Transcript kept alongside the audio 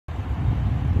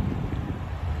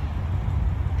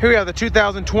Here we have the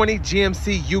 2020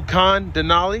 GMC Yukon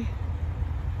Denali.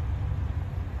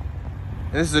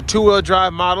 And this is a two-wheel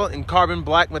drive model in carbon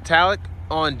black metallic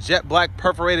on jet black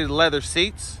perforated leather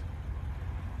seats.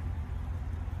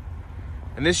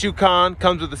 And this Yukon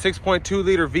comes with a 6.2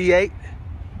 liter V8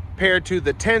 paired to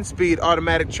the 10-speed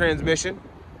automatic transmission.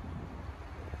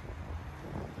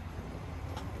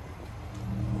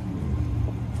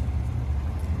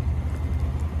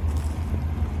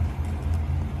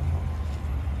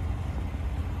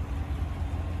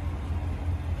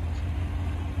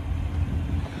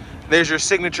 There's your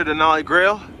signature Denali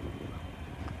grille.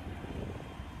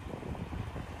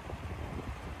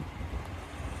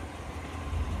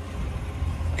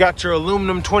 Got your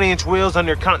aluminum 20-inch wheels on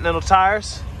your Continental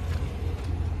tires.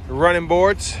 Your running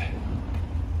boards.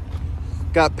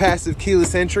 Got passive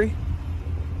keyless entry.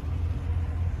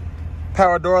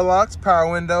 Power door locks,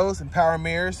 power windows, and power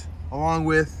mirrors, along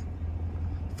with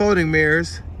folding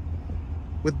mirrors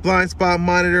with blind spot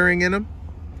monitoring in them.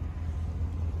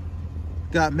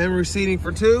 Got memory seating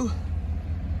for two,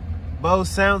 Bose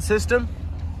sound system.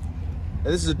 And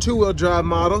this is a two-wheel drive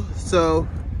model, so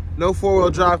no four-wheel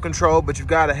drive control, but you've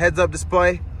got a heads-up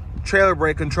display, trailer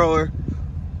brake controller,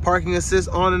 parking assist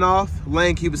on and off,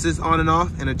 lane keep assist on and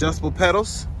off, and adjustable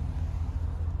pedals.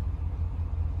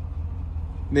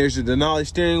 And there's your Denali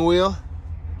steering wheel.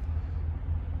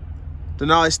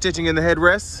 Denali stitching in the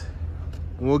headrests.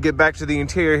 And we'll get back to the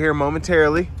interior here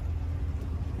momentarily.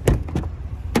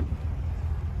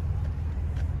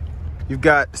 You've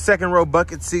got second row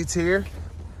bucket seats here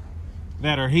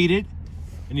that are heated.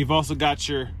 And you've also got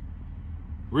your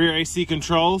rear AC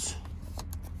controls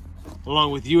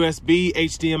along with USB,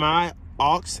 HDMI,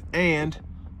 aux, and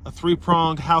a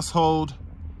 3-pronged household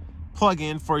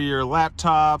plug-in for your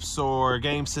laptops or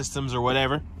game systems or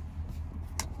whatever.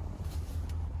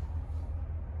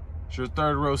 It's your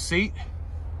third row seat.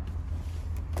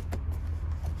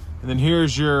 And then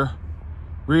here's your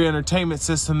rear entertainment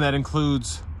system that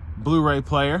includes Blu-ray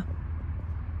player.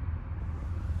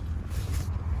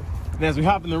 And as we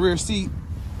hop in the rear seat,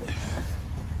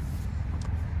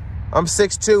 I'm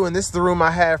 6'2", and this is the room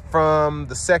I have from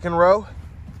the second row.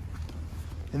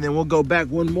 And then we'll go back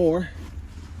one more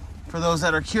for those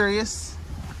that are curious.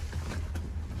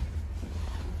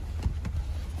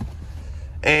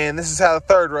 And this is how the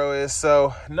third row is.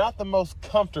 So not the most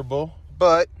comfortable,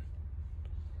 but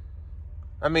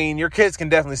I mean, your kids can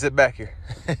definitely sit back here.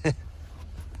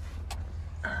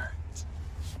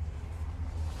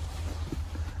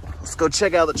 Let's go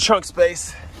check out the trunk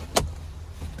space.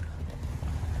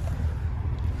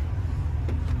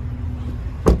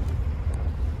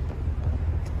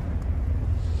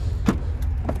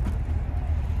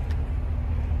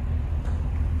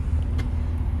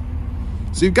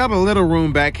 So you've got a little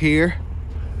room back here,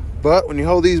 but when you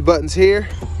hold these buttons here,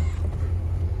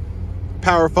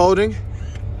 power folding,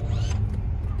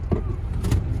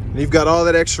 and you've got all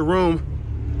that extra room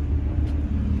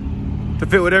to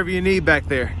fit whatever you need back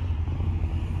there.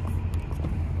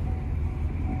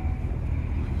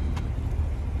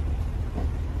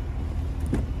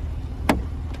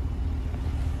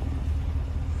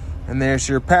 And there's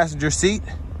your passenger seat,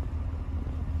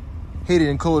 heated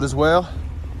and cooled as well.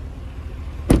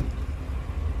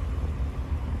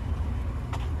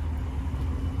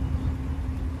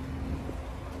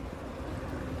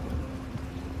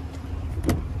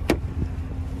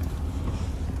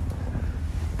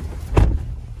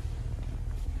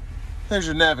 There's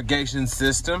your navigation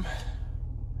system.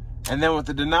 And then with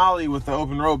the Denali, with the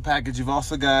open road package, you've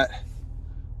also got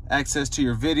access to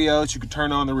your videos. You can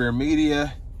turn on the rear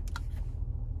media.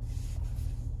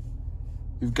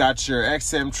 You've got your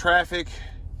XM traffic.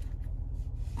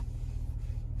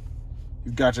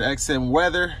 You've got your XM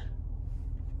weather.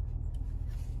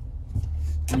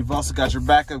 And you've also got your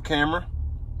backup camera.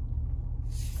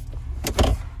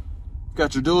 You've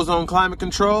got your dual zone climate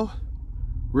control,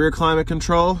 rear climate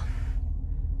control,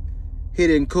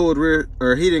 heated and cooled rear,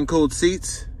 or heated and cooled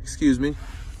seats, excuse me.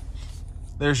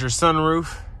 There's your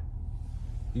sunroof.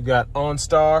 You've got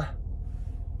OnStar,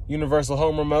 universal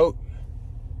home remote.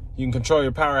 You can control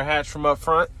your power hatch from up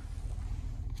front.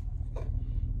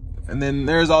 And then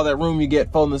there's all that room you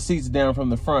get folding the seats down from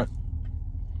the front.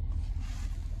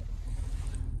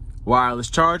 Wireless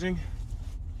charging.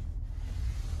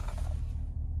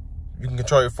 You can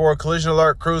control your forward collision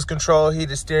alert, cruise control,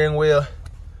 heated steering wheel,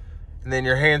 and then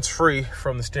your hands free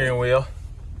from the steering wheel.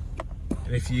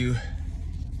 And if you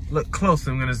look close,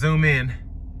 I'm gonna zoom in.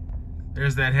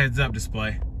 There's that heads up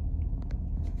display.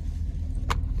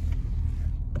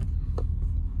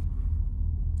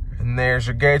 And there's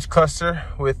your gauge cluster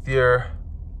with your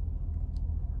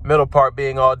middle part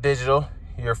being all digital.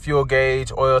 your fuel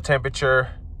gauge, oil temperature,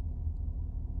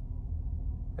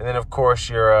 and then of course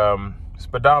your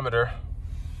speedometer.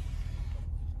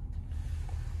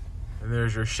 And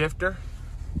there's your shifter.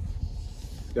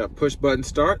 Got push button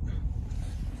start.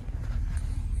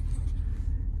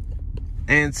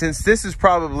 And since this is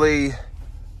probably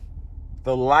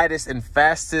the lightest and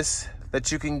fastest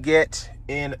that you can get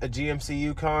in a GMC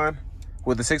Yukon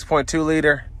with a 6.2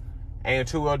 liter and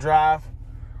a 2-wheel drive,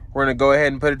 we're gonna go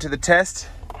ahead and put it to the test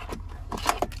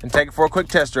and take it for a quick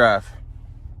test drive.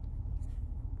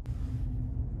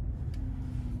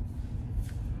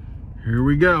 Here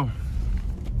we go.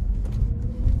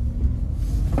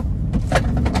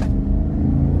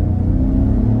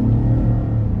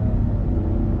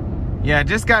 Yeah, I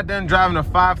just got done driving a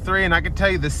 5.3, and I can tell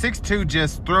you the 6.2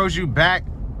 just throws you back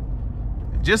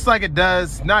just like it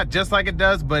does. Not just like it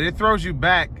does, but it throws you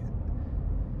back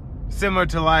similar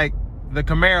to like the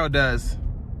Camaro does.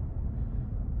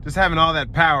 Just having all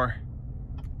that power.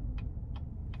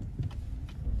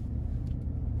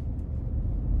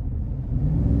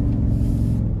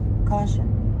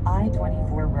 Caution,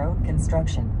 I-24 road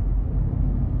construction.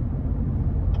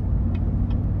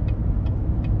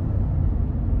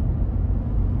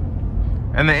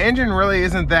 And the engine really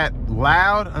isn't that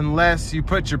loud unless you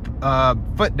put your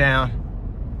foot down,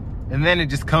 and then it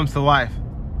just comes to life.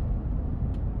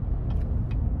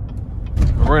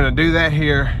 We're gonna do that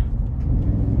here.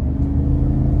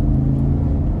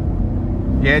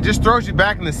 Yeah, it just throws you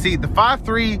back in the seat. The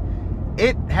 5.3,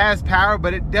 it has power,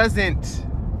 but it doesn't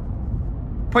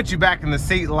put you back in the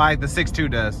seat like the 6.2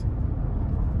 does.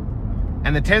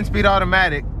 And the 10-speed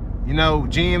automatic, you know,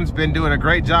 GM's been doing a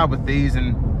great job with these,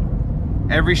 and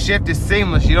every shift is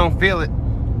seamless. You don't feel it.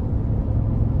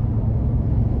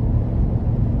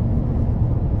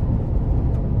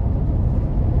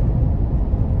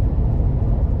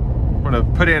 I'm gonna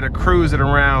put it at a cruise at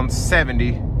around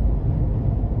 70.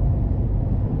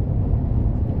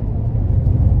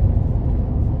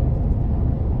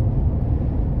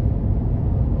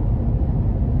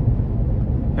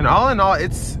 And all in all,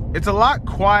 it's a lot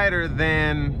quieter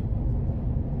than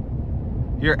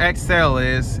your XL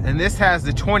is, and this has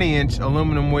the 20-inch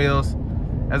aluminum wheels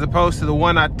as opposed to the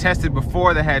one I tested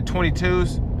before that had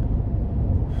 22s.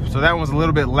 So that one was a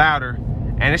little bit louder,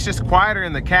 and it's just quieter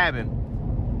in the cabin.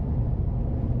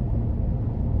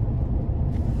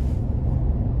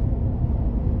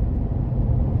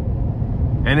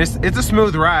 And it's a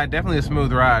smooth ride, definitely a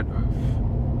smooth ride.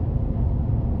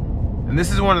 And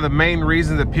this is one of the main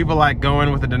reasons that people like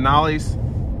going with the Denalis,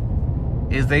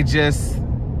 is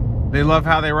they love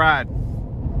how they ride.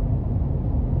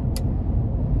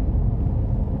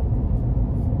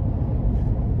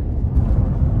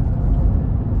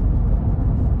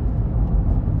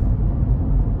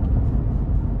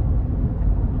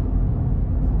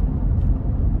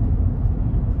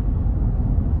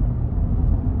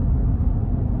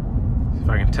 See if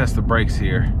I can test the brakes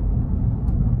here.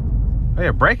 Oh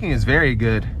yeah, braking is very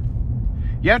good.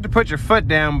 You have to put your foot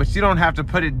down, but you don't have to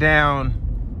put it down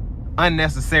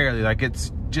unnecessarily. Like,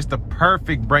 it's just a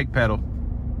perfect brake pedal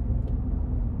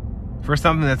for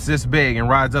something that's this big and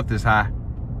rides up this high.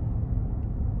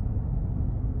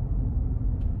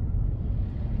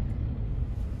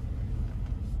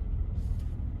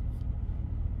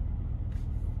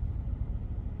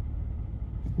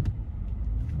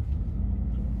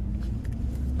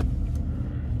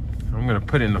 I'm gonna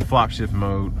put it in the flop shift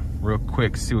mode real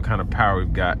quick, see what kind of power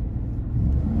we've got.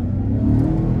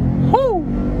 Woo!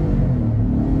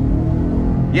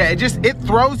 Yeah, it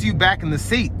throws you back in the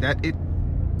seat. I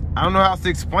don't know how else to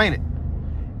explain it.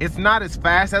 It's not as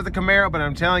fast as the Camaro, but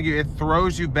I'm telling you, it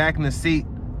throws you back in the seat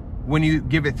when you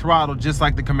give it throttle, just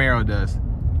like the Camaro does.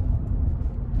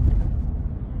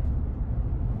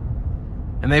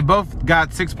 And they both got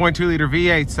 6.2 liter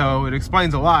V8, so it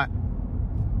explains a lot.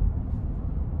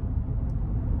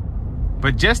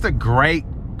 But just a great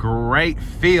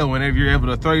feel whenever you're able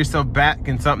to throw yourself back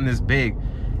in something this big.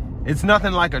 It's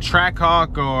nothing like a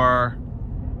Trackhawk or,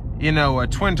 you know, a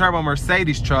twin turbo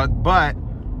Mercedes truck, but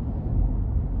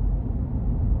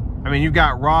I mean, you've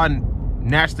got raw and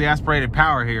naturally aspirated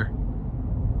power here.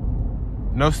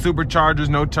 No superchargers,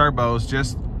 no turbos,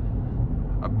 just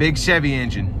a big Chevy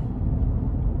engine.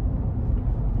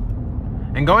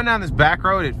 And going down this back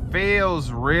road, it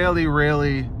feels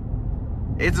really,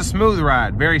 it's a smooth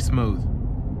ride, very smooth.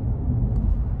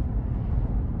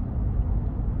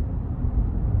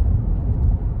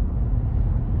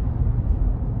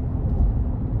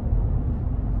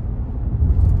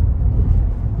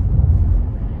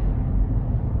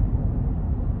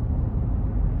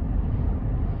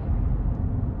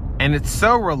 And it's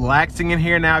so relaxing in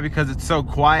here now because it's so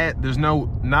quiet. There's not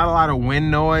a lot of wind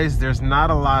noise. There's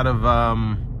not a lot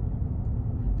of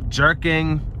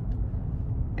jerking.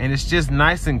 And it's just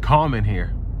nice and calm in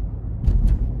here.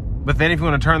 But then if you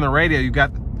want to turn the radio, you've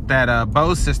got that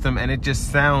Bose system, and it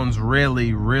just sounds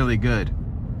really, really good.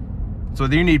 So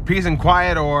whether you need peace and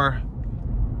quiet or,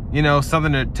 you know,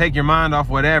 something to take your mind off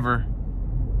whatever,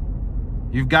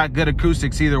 you've got good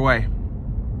acoustics either way.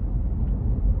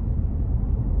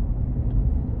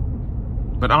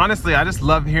 But honestly, I just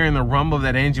love hearing the rumble of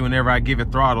that engine whenever I give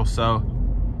it throttle. So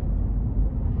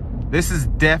this is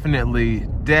definitely,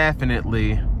 let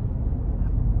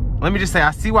me just say,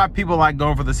 I see why people like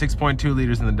going for the 6.2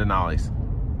 liters in the Denalis.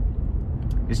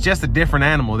 It's just a different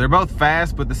animal. They're both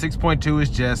fast, but the 6.2 is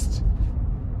just,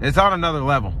 it's on another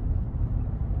level.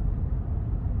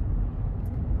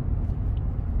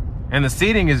 And the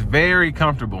seating is very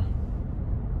comfortable.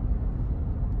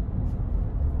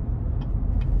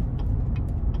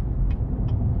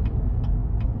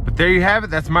 But there you have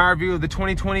it. That's my review of the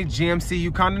 2020 GMC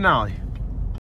Yukon Denali.